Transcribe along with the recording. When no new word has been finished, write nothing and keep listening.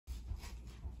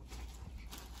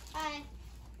Hi.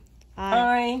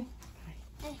 Hi.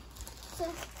 So,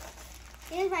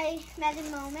 here's my magic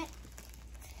moment.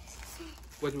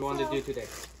 What do you want to do today?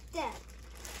 Dad,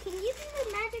 can you do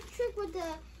the magic trick with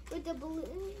the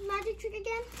balloon magic trick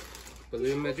again?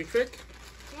 Balloon magic trick?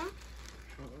 Yeah.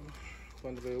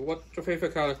 Wonderful. What's your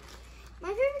favorite color? My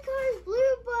favorite color is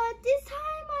blue, but this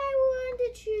time I want to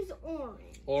choose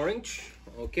orange. Orange.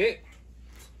 Okay.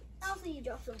 Also, you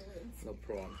dropped some balloons. No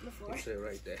problem. Before. It's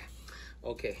right there.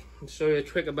 Okay. Show you a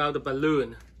trick about the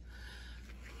balloon.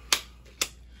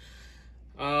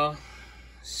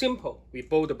 Simple. We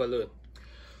blow the balloon.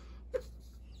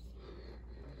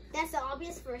 That's the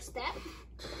obvious first step.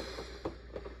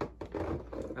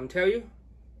 I'm telling you,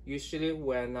 usually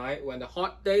when the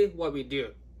hot day, what we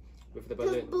do with the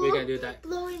balloon, we're gonna do that.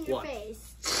 Blow in your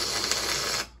face.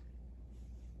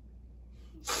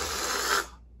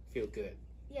 Feel good.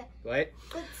 Yeah. Right?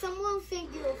 But someone think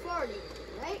you're farting,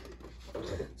 right?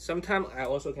 Sometimes I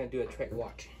also can do a trick.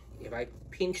 Watch. If I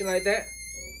pinch it like that.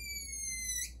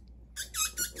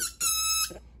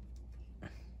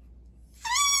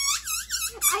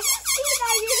 I can see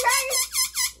that you're trying.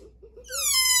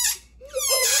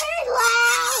 It's very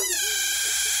loud.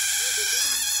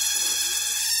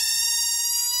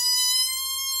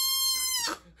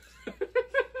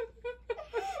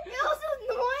 It was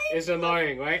annoying. It's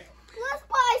annoying, right? That's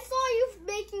why I saw you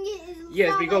making it.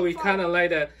 Yes, because we kind of like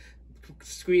the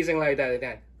squeezing like that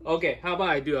again. Okay, how about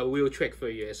I do a real trick for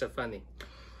you? It's a funny.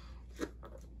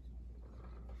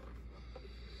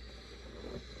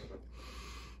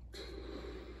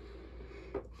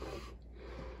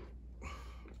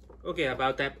 Okay,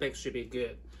 about that big should be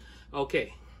good.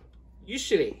 Okay,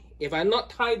 usually if I not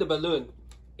tie the balloon,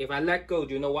 if I let go,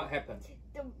 do you know what happens?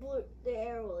 The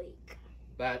air will leak.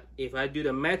 But if I do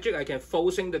the magic, I can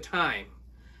forcing the time,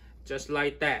 just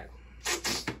like that.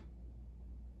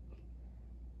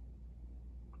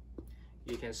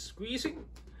 You can squeeze it,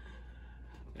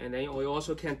 and then we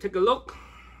also can take a look.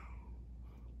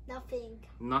 Nothing.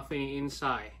 Nothing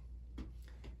inside.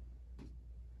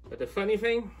 But the funny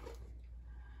thing,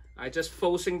 I just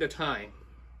forcing the time.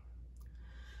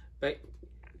 But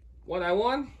what I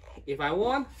want, if I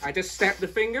want, I just snap the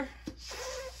finger.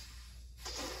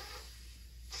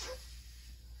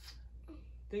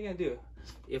 They can do.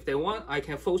 If they want, I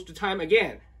can force the time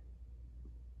again.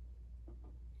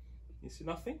 You see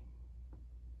nothing?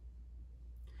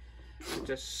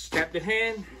 Just snap the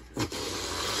hand.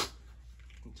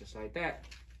 Just like that.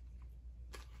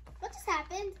 What just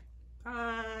happened?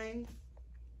 Hi.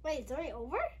 Wait, it's already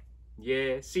over?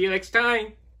 Yeah, see you next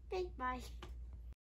time. Okay, bye.